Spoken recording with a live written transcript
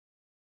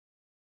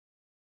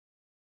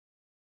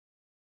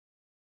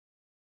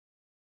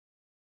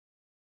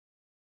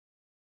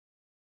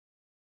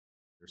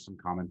There's some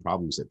common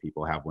problems that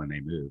people have when they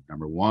move.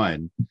 Number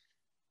one,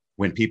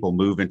 when people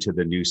move into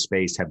the new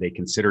space, have they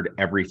considered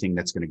everything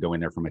that's going to go in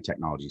there from a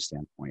technology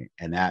standpoint?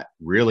 And that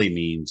really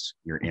means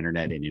your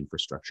internet and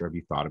infrastructure. Have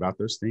you thought about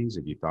those things?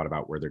 Have you thought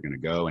about where they're going to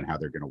go and how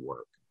they're going to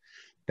work?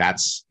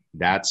 That's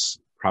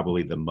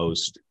probably the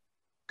most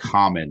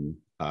common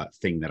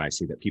thing that I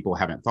see, that people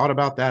haven't thought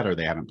about that, or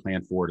they haven't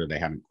planned for it, or they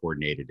haven't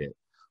coordinated it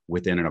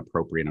within an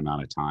appropriate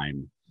amount of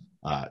time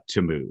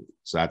to move.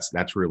 So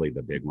that's really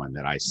the big one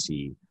that I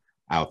see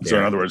out there. So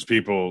in other words,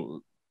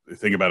 people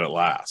think about it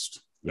last,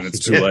 and it's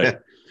too late.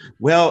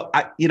 Well,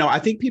 I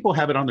think people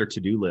have it on their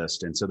to-do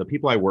list. And so the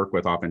people I work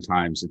with,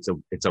 oftentimes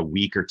it's a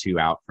week or two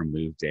out from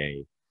move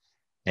day.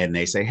 And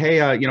they say, hey,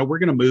 we're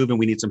going to move and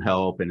we need some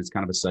help. And it's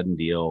kind of a sudden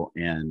deal.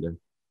 And,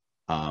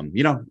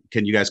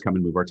 can you guys come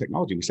and move our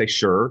technology? We say,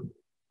 sure.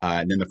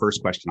 And then the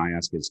first question I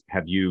ask is,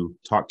 have you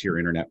talked to your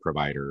internet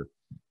provider?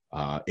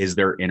 Is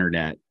their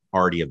internet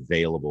already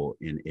available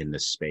in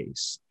this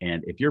space?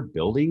 And if you're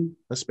building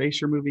a space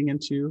you're moving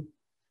into,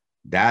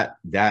 that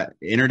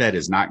internet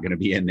is not going to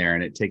be in there,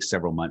 and it takes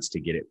several months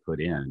to get it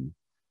put in.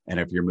 And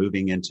if you're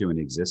moving into an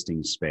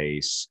existing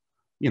space,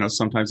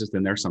 sometimes it's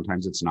in there,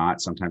 sometimes it's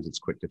not, sometimes it's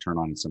quick to turn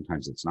on and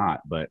sometimes it's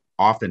not. But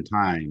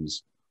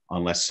oftentimes,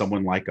 unless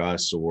someone like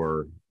us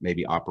or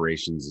maybe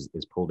operations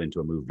is pulled into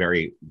a move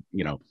very,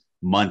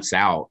 months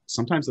out,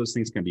 sometimes those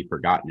things can be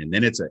forgotten. And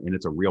then it's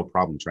a real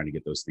problem trying to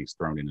get those things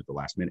thrown in at the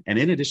last minute. And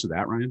in addition to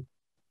that, Ryan,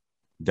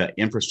 the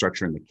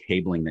infrastructure and the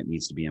cabling that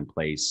needs to be in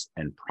place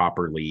and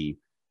properly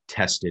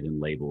tested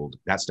and labeled,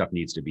 that stuff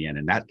needs to be in.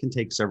 And that can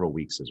take several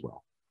weeks as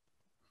well.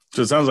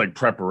 So it sounds like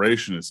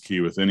preparation is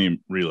key with any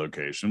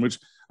relocation, which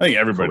I think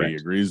everybody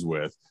Correct. agrees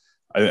with.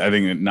 I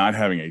think that not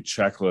having a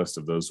checklist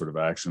of those sort of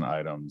action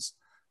items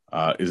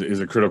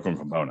is a critical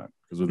component,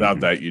 because without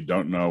that, you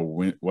don't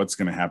know what's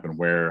going to happen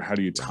where. How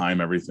do you time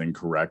everything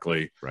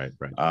correctly? Right.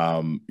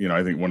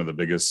 I think one of the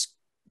biggest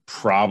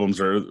problems,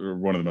 or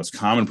one of the most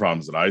common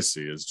problems that I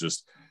see, is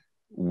just,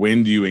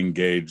 when do you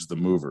engage the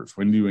movers?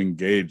 When do you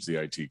engage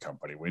the IT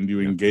company? When do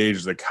you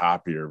engage the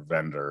copier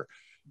vendor?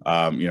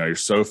 You're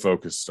so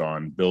focused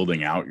on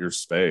building out your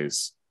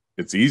space,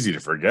 it's easy to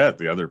forget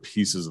the other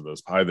pieces of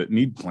those pie that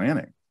need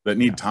planning, that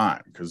need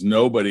time, because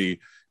no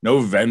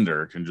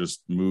vendor can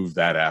just move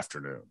that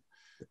afternoon.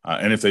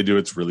 And if they do,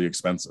 it's really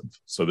expensive.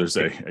 So there's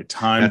a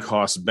time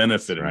cost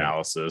benefit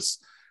analysis.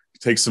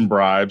 Take some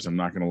bribes. I'm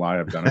not going to lie,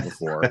 I've done it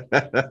before.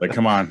 Like,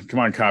 come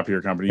on,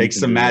 copier company. Take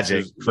some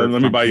magic.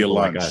 Let me buy you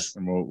lunch,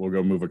 and we'll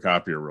go move a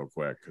copier real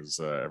quick, because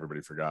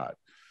everybody forgot.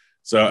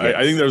 So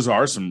I think those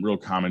are some real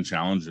common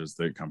challenges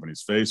that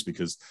companies face,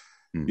 because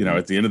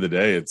at the end of the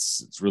day,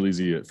 it's really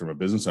easy from a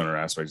business owner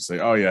aspect to say,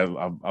 oh yeah,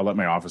 I'll let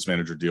my office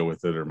manager deal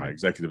with it, or my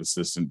executive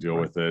assistant deal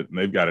with it, and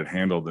they've got it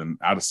handled, and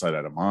out of sight,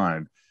 out of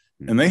mind.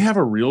 And they have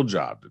a real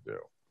job to do.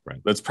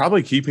 Right. That's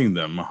probably keeping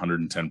them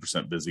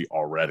 110% busy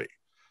already.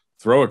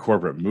 Throw a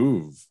corporate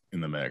move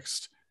in the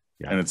mix,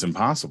 and it's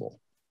impossible.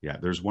 Yeah,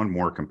 there's one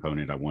more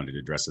component I wanted to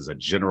address as a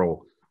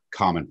general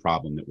common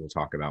problem that we'll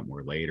talk about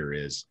more later,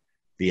 is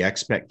the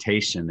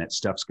expectation that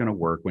stuff's going to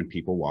work when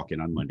people walk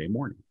in on Monday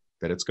morning,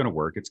 that it's going to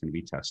work, it's going to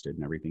be tested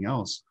and everything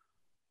else.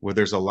 Well,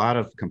 there's a lot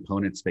of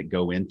components that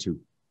go into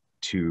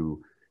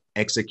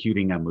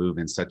executing a move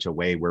in such a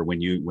way where when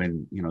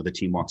the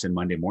team walks in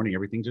Monday morning,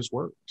 everything just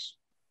works,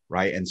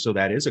 right? And so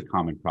that is a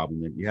common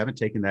problem that you haven't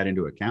taken that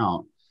into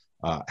account.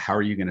 How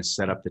are you going to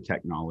set up the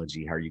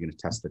technology? How are you going to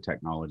test the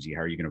technology?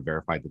 How are you going to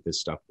verify that this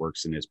stuff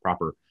works and is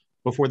proper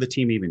before the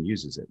team even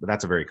uses it? But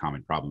that's a very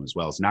common problem as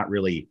well. It's not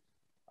really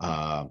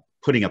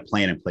putting a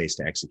plan in place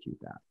to execute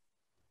that.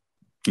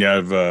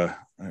 Yeah,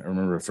 I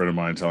remember a friend of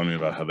mine telling me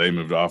about how they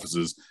moved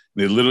offices.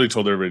 They literally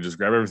told everybody, just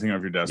grab everything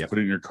off your desk, put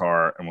it in your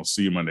car, and we'll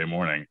see you Monday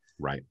morning.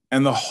 Right.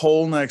 And the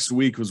whole next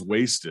week was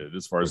wasted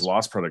as far as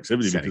lost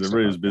productivity, because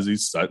everybody was busy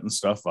setting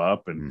stuff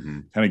up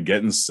and kind of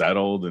getting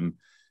settled. And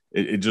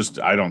it just,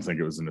 I don't think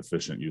it was an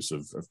efficient use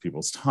of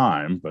people's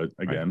time. But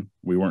again,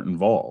 we weren't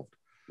involved.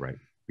 Right.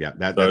 Yeah.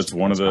 That's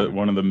one of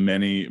the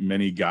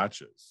many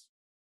gotchas.